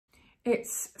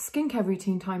It's skincare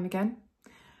routine time again.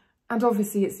 And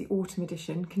obviously it's the autumn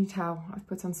edition. Can you tell? I've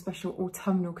put on special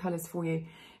autumnal colours for you.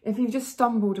 If you've just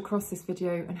stumbled across this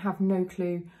video and have no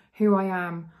clue who I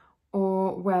am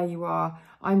or where you are,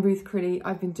 I'm Ruth Crilly.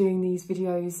 I've been doing these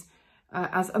videos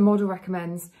as a model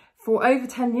recommends for over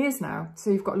 10 years now. So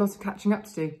you've got a lot of catching up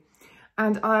to do.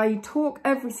 And I talk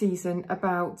every season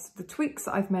about the tweaks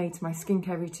that I've made to my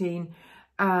skincare routine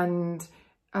and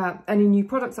any new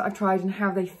products that I've tried and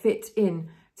how they fit in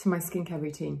to my skincare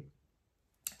routine.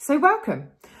 So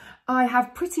welcome. I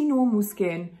have pretty normal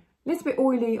skin, a little bit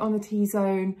oily on the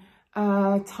T-zone,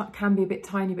 can be a bit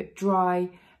tiny bit dry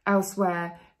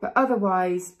elsewhere, but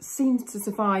otherwise seems to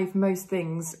survive most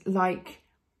things like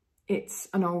it's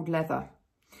an old leather.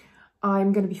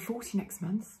 I'm going to be 40 next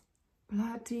month.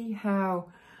 Bloody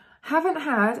hell. Haven't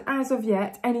had, as of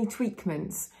yet, any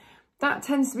tweakments. That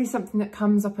tends to be something that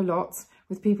comes up a lot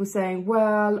with people saying,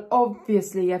 well,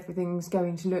 obviously everything's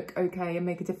going to look okay and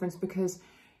make a difference because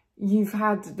you've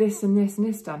had this and this and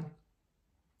this done.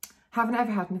 Haven't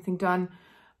ever had anything done.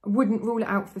 Wouldn't rule it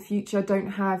out for the future.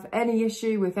 Don't have any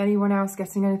issue with anyone else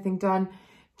getting anything done.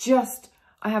 Just,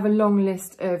 I have a long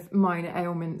list of minor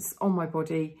ailments on my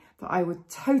body that I would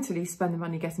totally spend the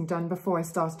money getting done before I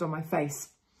started on my face.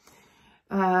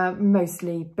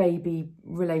 Mostly baby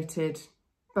related,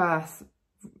 birth.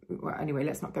 Well, anyway,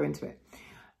 let's not go into it.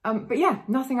 But yeah,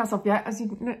 nothing as of yet. As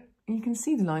you can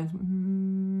see the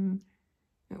lines.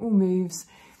 It all moves.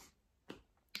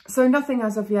 So nothing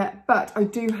as of yet, but I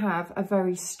do have a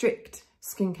very strict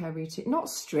skincare routine. Not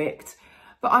strict,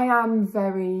 but I am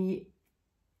very,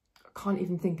 I can't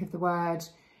even think of the word.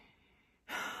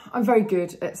 I'm very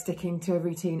good at sticking to a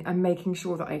routine and making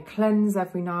sure that I cleanse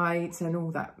every night and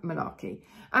all that malarkey.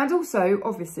 And also,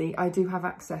 obviously, I do have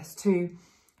access to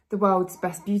the world's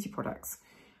best beauty products.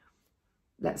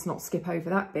 Let's not skip over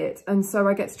that bit. And so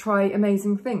I get to try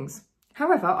amazing things.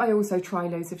 However, I also try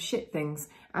loads of shit things.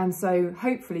 And so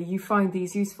hopefully you find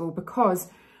these useful because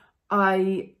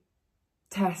I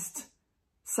test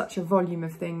such a volume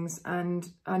of things and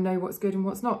I know what's good and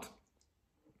what's not.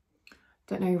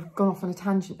 Don't know, I've gone off on a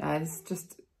tangent there. It's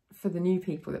just for the new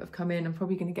people that have come in. I'm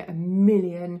probably going to get a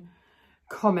million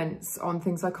comments on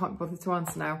things I can't bother to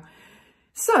answer now.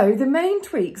 So the main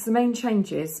tweaks, the main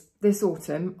changes this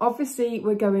autumn, obviously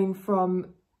we're going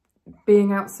from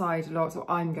being outside a lot, or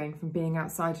I'm going from being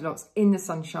outside a lot in the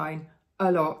sunshine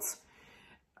a lot,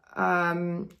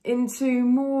 into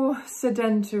more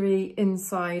sedentary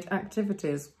inside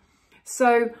activities.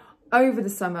 So over the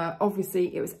summer,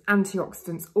 obviously it was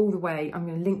antioxidants all the way. I'm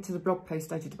going to link to the blog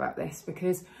post I did about this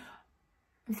because,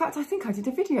 in fact, I think I did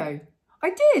a video.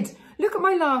 I did! Look at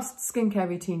my last skincare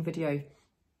routine video.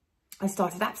 I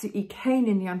started absolutely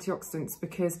caning the antioxidants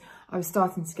because I was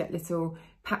starting to get little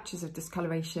patches of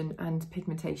discoloration and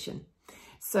pigmentation.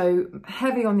 So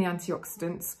heavy on the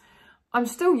antioxidants. I'm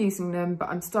still using them, but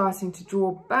I'm starting to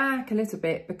draw back a little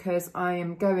bit because I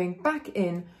am going back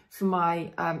in for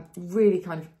my really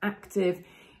kind of active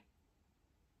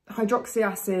hydroxy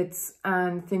acids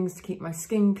and things to keep my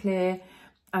skin clear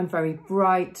and very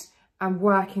bright, and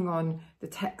working on the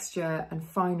texture and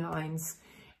fine lines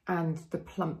and the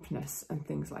plumpness and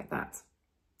things like that.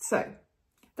 So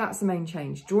that's the main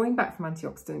change, drawing back from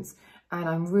antioxidants, and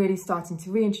I'm really starting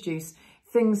to reintroduce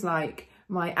things like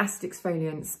my acid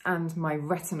exfoliants and my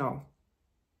retinol.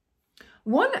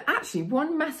 One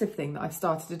massive thing that I've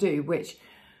started to do, which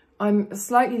I'm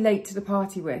slightly late to the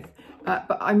party with,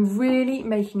 but I'm really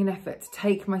making an effort to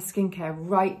take my skincare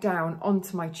right down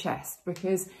onto my chest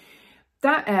because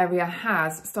that area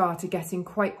has started getting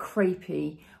quite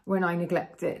crepey when I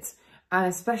neglect it. And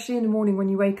especially in the morning when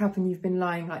you wake up and you've been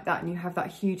lying like that and you have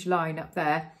that huge line up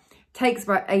there, it takes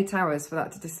about 8 hours for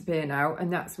that to disappear now,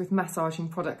 and that's with massaging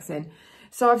products in.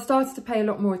 So I've started to pay a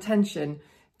lot more attention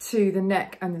to the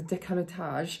neck and the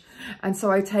décolletage. And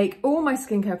so I take all my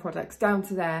skincare products down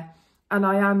to there, and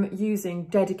I am using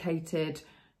dedicated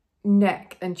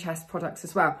neck and chest products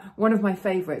as well. One of my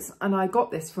favourites, and I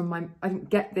got this from I didn't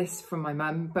get this from my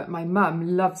mum, but my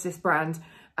mum loves this brand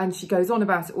and she goes on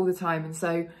about it all the time. And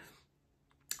so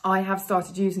I have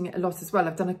started using it a lot as well.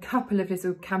 I've done a couple of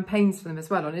little campaigns for them as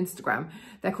well on Instagram.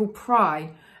 They're called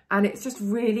Pry, and it's just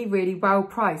really, really well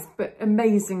priced, but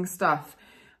amazing stuff.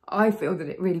 I feel that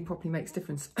it really properly makes a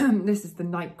difference. This is the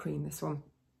night cream, this one.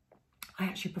 I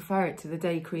actually prefer it to the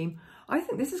day cream. I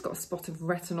think this has got a spot of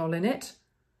retinol in it,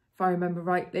 if I remember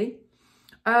rightly.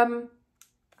 But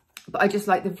I just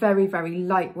like the very, very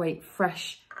lightweight,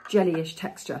 fresh, jellyish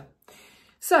texture.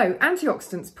 So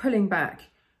antioxidants pulling back,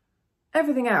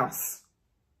 everything else,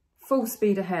 full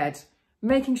speed ahead,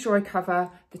 making sure I cover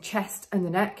the chest and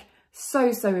the neck.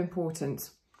 So, so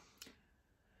important.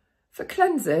 For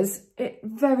cleansers, it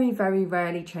very, very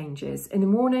rarely changes. In the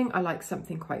morning, I like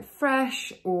something quite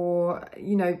fresh, or,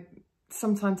 you know,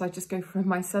 sometimes I just go for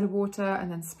my micellar water and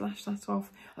then splash that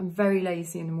off. I'm very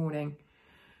lazy in the morning.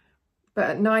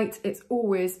 But at night, it's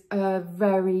always a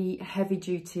very heavy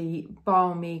duty,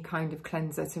 balmy kind of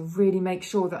cleanser to really make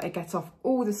sure that I get off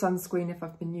all the sunscreen if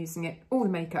I've been using it, all the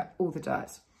makeup, all the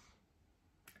dirt.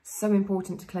 So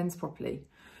important to cleanse properly.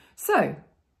 So,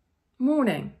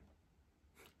 morning.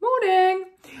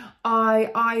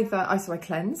 I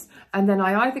cleanse, and then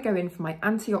I either go in for my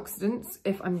antioxidants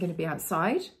if I'm going to be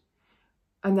outside,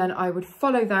 and then I would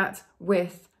follow that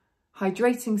with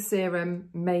hydrating serum,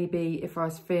 maybe if I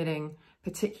was feeling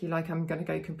particularly like I'm going to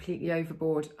go completely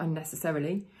overboard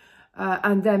unnecessarily,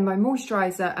 and then my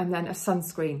moisturiser, and then a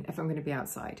sunscreen if I'm going to be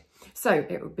outside. So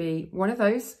it would be one of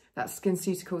those, that's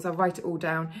SkinCeuticals, I'll write it all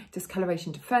down,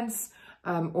 Discoloration Defence,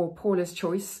 or Paula's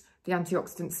Choice, the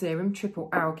antioxidant serum, triple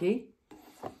algae.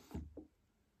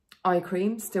 Eye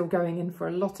cream, still going in for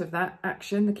a lot of that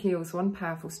action, the Kiehl's one,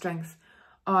 Powerful Strength.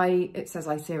 It says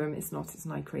eye serum, it's not, it's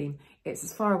an eye cream. It's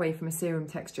as far away from a serum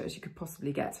texture as you could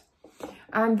possibly get.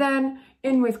 And then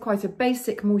in with quite a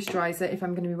basic moisturiser if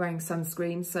I'm going to be wearing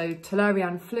sunscreen. So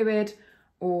Toleriane fluid,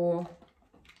 or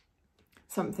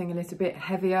something a little bit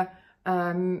heavier,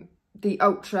 the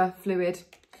Ultra fluid,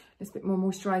 a little bit more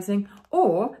moisturising.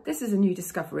 Or, this is a new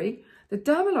discovery, the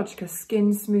Dermalogica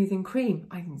Skin Smoothing Cream.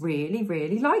 I really,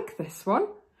 really like this one.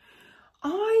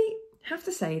 I have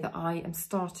to say that I am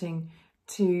starting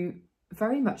to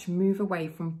very much move away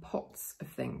from pots of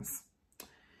things.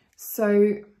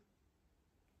 So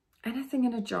anything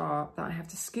in a jar that I have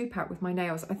to scoop out with my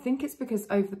nails, I think it's because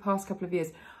over the past couple of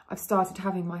years, I've started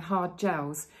having my hard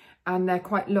gels and they're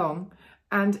quite long.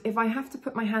 And if I have to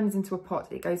put my hands into a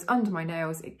pot, it goes under my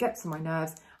nails, it gets on my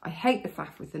nerves. I hate the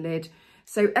faff with the lid.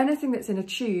 So anything that's in a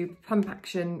tube, pump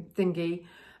action thingy,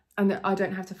 and that I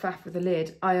don't have to faff with the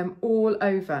lid, I am all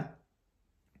over.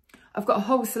 I've got a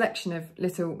whole selection of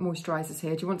little moisturisers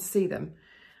here. Do you want to see them?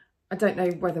 I don't know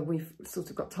whether we've sort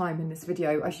of got time in this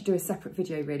video. I should do a separate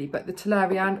video really, but the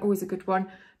Toleriane, always a good one.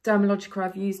 Dermalogica,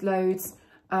 I've used loads.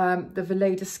 The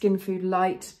Veleda Skin Food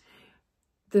Light.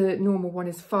 The normal one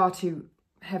is far too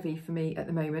heavy for me at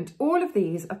the moment. All of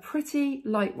these are pretty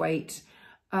lightweight,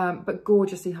 but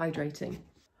gorgeously hydrating.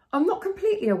 I'm not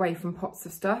completely away from pots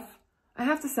of stuff. I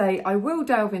have to say, I will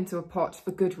delve into a pot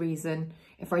for good reason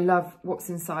if I love what's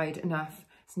inside enough.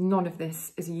 So none of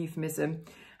this is a euphemism.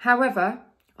 However,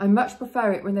 I much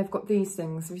prefer it when they've got these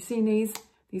things. Have you seen these?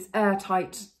 These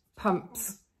airtight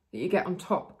pumps that you get on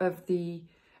top of the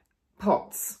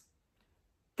pots.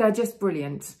 They're just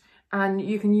brilliant. And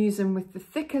you can use them with the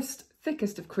thickest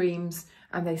of creams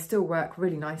and they still work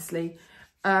really nicely.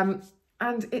 And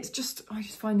it's just, I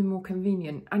just find them more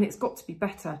convenient, and it's got to be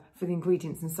better for the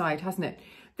ingredients inside, hasn't it?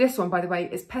 This one, by the way,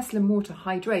 is Pestle and Mortar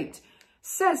Hydrate.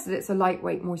 Says that it's a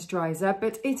lightweight moisturiser,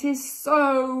 but it is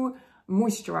so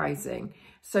moisturising.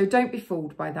 So don't be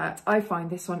fooled by that. I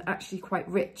find this one actually quite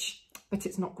rich, but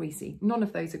it's not greasy. None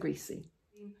of those are greasy.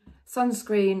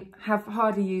 Sunscreen, have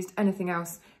hardly used anything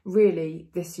else really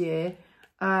this year.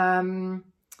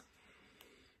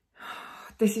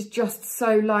 This is just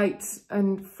so light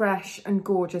and fresh and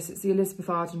gorgeous. It's the Elizabeth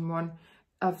Arden one.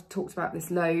 I've talked about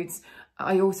this loads.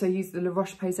 I also use the La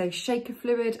Roche-Posay Shaker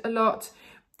Fluid a lot.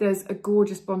 There's a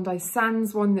gorgeous Bondi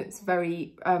Sands one that's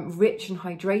very rich and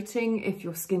hydrating if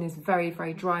your skin is very,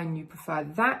 very dry and you prefer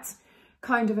that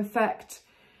kind of effect.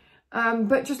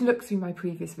 But just look through my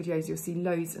previous videos, you'll see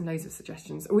loads and loads of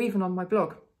suggestions, or even on my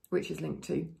blog, which is linked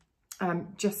to.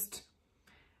 Just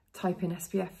type in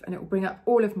SPF and it will bring up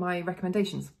all of my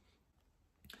recommendations.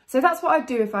 So that's what I'd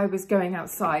do if I was going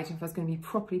outside, if I was going to be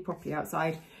properly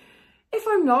outside. If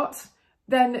I'm not,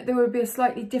 then there would be a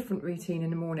slightly different routine in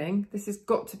the morning. This has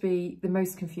got to be the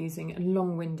most confusing and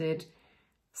long-winded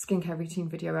skincare routine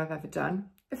video I've ever done.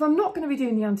 If I'm not going to be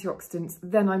doing the antioxidants,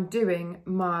 then I'm doing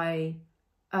my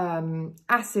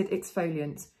acid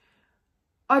exfoliant.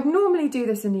 I'd normally do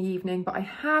this in the evening, but I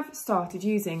have started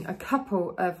using a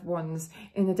couple of ones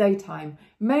in the daytime,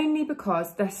 mainly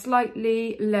because they're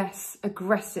slightly less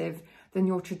aggressive than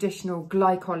your traditional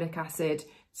glycolic acid,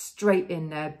 straight in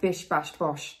there, bish, bash,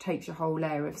 bosh, takes your whole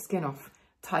layer of skin off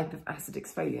type of acid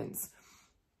exfoliants.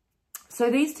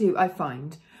 So these two I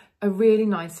find are really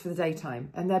nice for the daytime,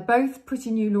 and they're both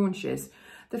pretty new launches.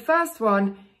 The first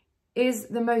one is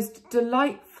the most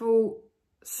delightful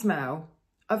smell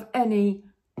of any.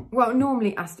 Well,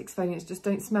 normally acid exfoliants just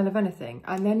don't smell of anything,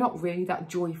 and they're not really that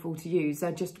joyful to use.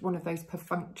 They're just one of those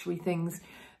perfunctory things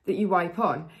that you wipe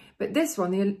on. But this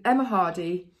one, the Emma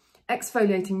Hardy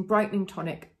Exfoliating Brightening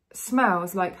Tonic,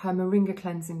 smells like her Moringa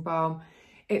Cleansing Balm.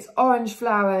 it's orange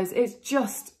flowers, it's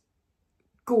just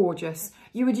gorgeous.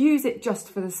 You would use it just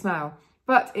for the smell,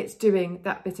 but it's doing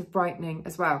that bit of brightening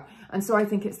as well. And so I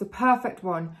think it's the perfect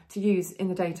one to use in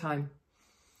the daytime.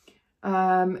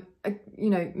 You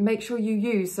know, make sure you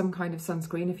use some kind of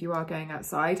sunscreen if you are going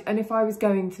outside. And if I was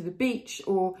going to the beach,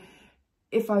 or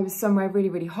if I was somewhere really,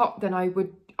 really hot, then I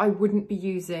wouldn't be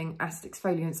using acid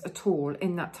exfoliants at all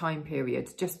in that time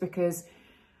period, just because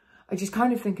I just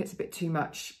kind of think it's a bit too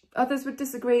much. Others would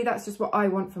disagree. That's just what I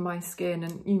want for my skin,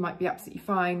 and you might be absolutely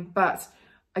fine, but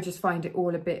I just find it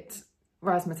all a bit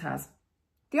razzmatazz.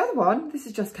 The other one, this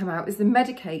has just come out, is the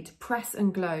Medicate Press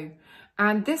and Glow.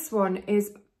 And this one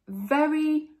is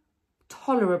very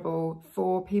tolerable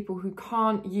for people who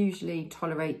can't usually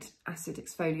tolerate acid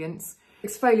exfoliants.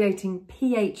 Exfoliating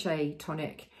PHA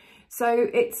tonic. So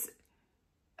it's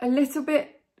a little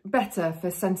bit better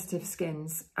for sensitive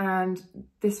skins, and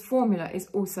this formula is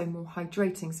also more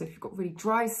hydrating. So if you've got really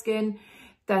dry skin,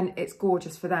 then it's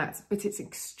gorgeous for that. But it's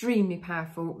extremely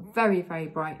powerful, very, very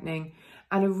brightening,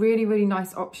 and a really, really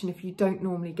nice option if you don't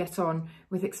normally get on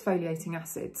with exfoliating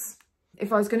acids.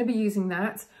 If I was going to be using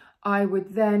that, I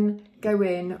would then go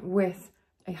in with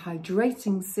a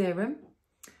hydrating serum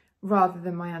rather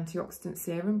than my antioxidant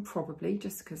serum, probably,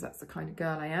 just because that's the kind of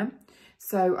girl I am.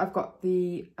 So I've got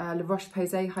the La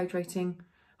Roche-Posay Hydrating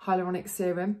Hyaluronic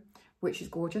Serum, which is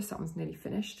gorgeous. That one's nearly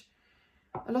finished.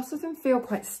 A lot of them feel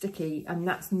quite sticky, and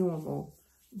that's normal.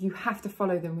 You have to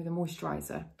follow them with a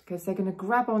moisturiser, because they're going to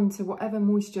grab onto whatever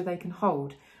moisture they can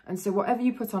hold. And so whatever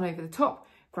you put on over the top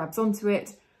grabs onto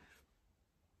it.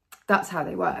 That's how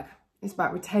they work. It's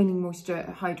about retaining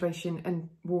moisture, hydration and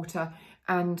water,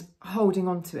 and holding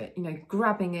on to it, you know,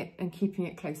 grabbing it and keeping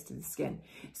it close to the skin.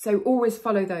 So always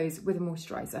follow those with a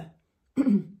moisturiser.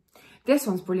 This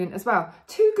one's brilliant as well.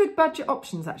 Two good budget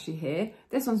options actually here.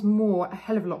 This one's a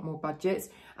hell of a lot more budget,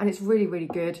 and it's really, really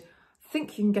good. I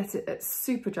think you can get it at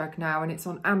Superdrug now, and it's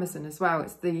on Amazon as well.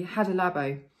 It's the Hada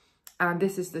Labo, and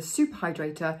this is the Super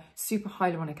Hydrator Super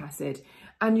Hyaluronic Acid,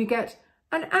 and you get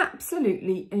an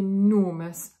absolutely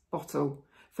enormous bottle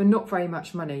for not very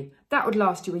much money. That would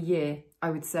last you a year, I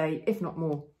would say, if not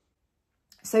more.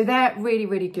 So they're really,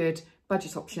 really good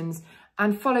budget options,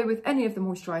 and follow with any of the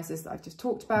moisturisers that I've just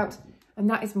talked about, and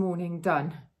that is morning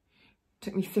done.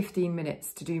 Took me 15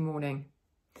 minutes to do morning.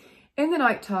 In the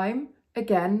night time,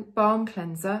 again, balm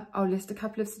cleanser. I'll list a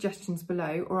couple of suggestions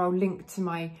below, or I'll link to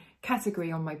my category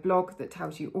on my blog that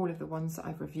tells you all of the ones that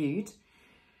I've reviewed.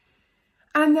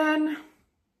 And then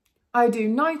I do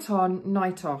night on,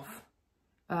 night off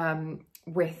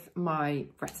with my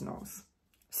retinols.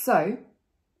 So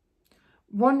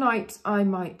one night I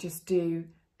might just do,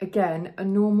 again, a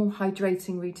normal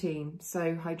hydrating routine.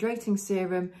 So hydrating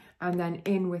serum, and then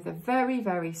in with a very,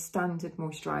 very standard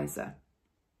moisturiser.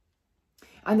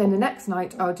 And then the next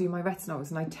night I'll do my retinols,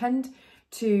 and I tend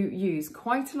to use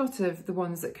quite a lot of the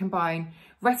ones that combine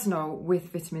retinol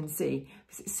with vitamin C,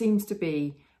 because it seems to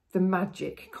be the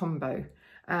magic combo.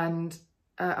 And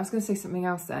I was going to say something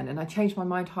else then, and I changed my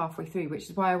mind halfway through, which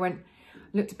is why I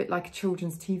looked a bit like a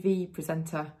children's TV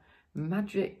presenter.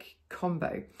 Magic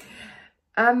combo.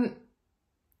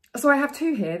 So I have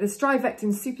two here, the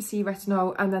Strivectin Super C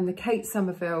Retinol, and then the Kate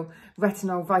Somerville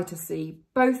Retinol Vita C,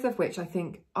 both of which I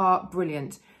think are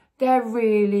brilliant. They're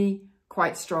really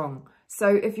quite strong. So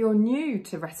if you're new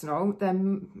to retinol,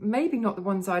 then maybe not the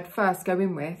ones I'd first go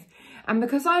in with. And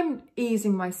because I'm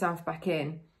easing myself back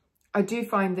in, I do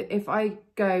find that if I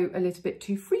go a little bit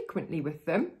too frequently with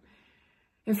them,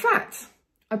 in fact,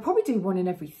 I probably do one in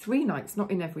every 3 nights, not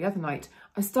in every other night,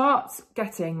 I start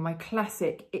getting my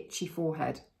classic itchy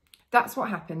forehead. That's what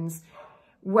happens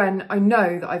when I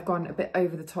know that I've gone a bit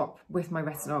over the top with my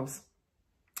retinols.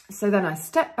 So then I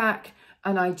step back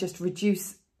and I just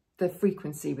reduce the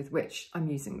frequency with which I'm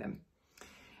using them.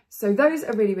 So those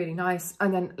are really, really nice.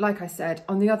 And then, like I said,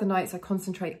 on the other nights, I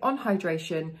concentrate on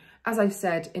hydration, as I've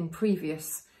said in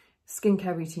previous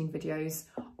skincare routine videos,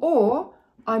 or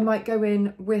I might go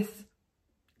in with,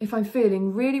 if I'm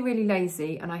feeling really, really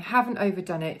lazy and I haven't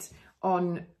overdone it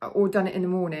or done it in the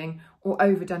morning, or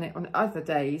overdone it on other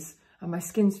days, and my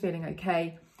skin's feeling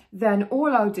okay, then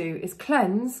all I'll do is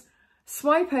cleanse,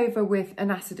 swipe over with an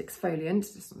acid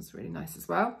exfoliant. This one's really nice as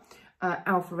well.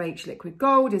 Alpha H Liquid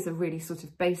Gold is a really sort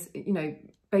of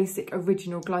basic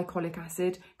original glycolic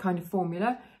acid kind of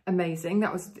formula. Amazing.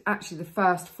 That was actually the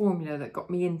first formula that got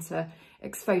me into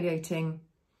exfoliating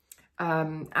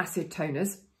acid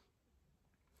toners.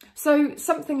 So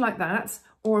something like that,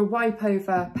 or a wipe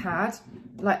over pad.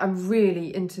 Like, I'm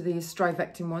really into these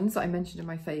Strivectin ones that I mentioned in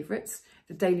my favourites,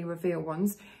 the Daily Reveal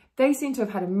ones. They seem to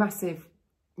have had a massive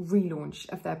relaunch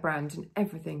of their brand, and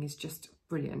everything is just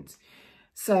brilliant.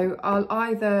 So I'll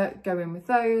either go in with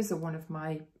those or one of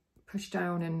my push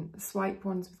down and swipe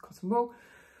ones with cotton wool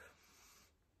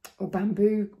or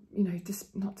bamboo, you know,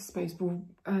 just not disposable,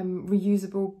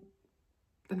 reusable.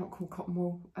 They're not called cotton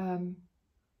wool.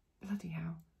 Bloody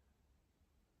hell.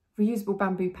 Reusable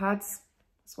bamboo pads.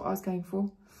 That's what I was going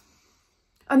for.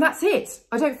 And that's it.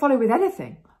 I don't follow with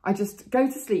anything. I just go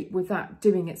to sleep with that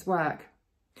doing its work.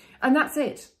 And that's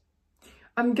it.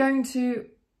 I'm going to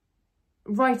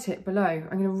write it below.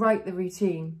 I'm going to write the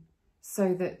routine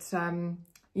so that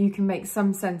you can make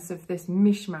some sense of this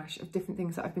mishmash of different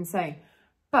things that I've been saying.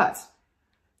 But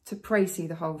to précis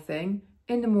the whole thing,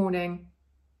 in the morning,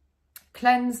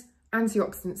 cleanse,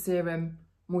 antioxidant serum,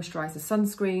 moisturiser,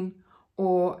 sunscreen,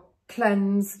 or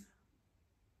cleanse,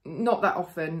 not that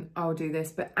often I'll do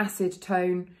this, but acid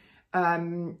tone,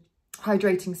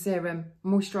 hydrating serum,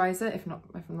 moisturiser if I'm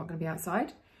not going to be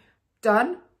outside.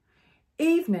 Done.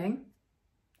 Evening,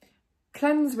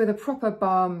 cleanse with a proper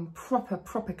balm, proper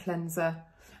cleanser,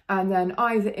 and then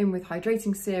either in with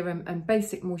hydrating serum and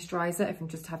basic moisturiser if I'm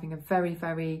just having a very,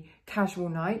 very casual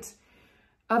night.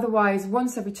 Otherwise,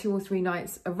 once every 2 or 3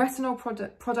 nights, a retinol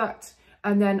product,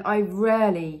 and then I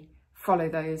rarely follow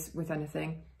those with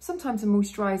anything. Sometimes a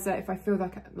moisturiser if I feel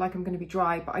like I'm going to be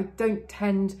dry, but I don't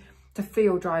tend to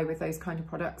feel dry with those kind of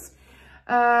products.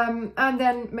 And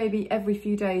then maybe every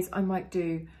few days I might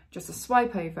do just a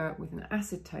swipe over with an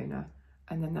acid toner,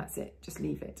 and then that's it, just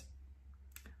leave it.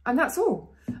 And that's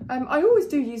all. I always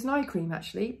do use an eye cream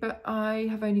actually, but I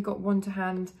have only got one to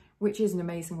hand, which is an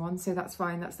amazing one, so that's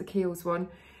fine, that's the Kiehl's one.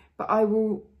 But I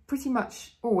will pretty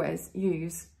much always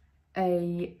use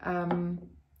an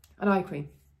eye cream.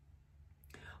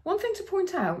 One thing to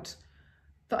point out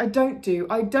that I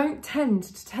don't tend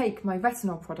to take my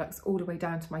retinol products all the way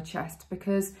down to my chest,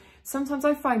 because sometimes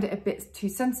I find it a bit too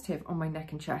sensitive on my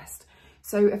neck and chest.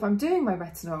 So if I'm doing my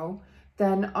retinol,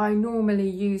 then I normally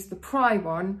use the Pry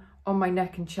one on my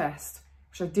neck and chest,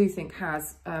 which I do think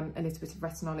has a little bit of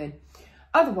retinol in.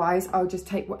 Otherwise, I'll just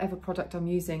take whatever product I'm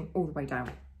using all the way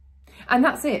down. And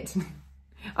that's it.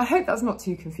 I hope that's not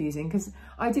too confusing, because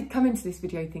I did come into this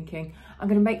video thinking I'm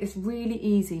going to make this really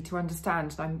easy to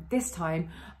understand. And this time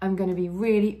I'm going to be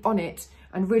really on it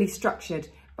and really structured,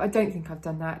 but I don't think I've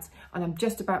done that. And I'm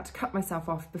just about to cut myself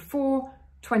off before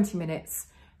 20 minutes.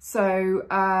 So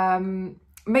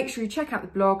make sure you check out the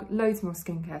blog, loads more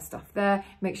skincare stuff there.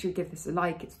 Make sure you give this a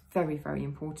like. It's very, very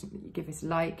important that you give this a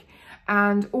like.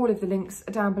 And all of the links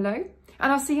are down below.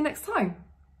 And I'll see you next time.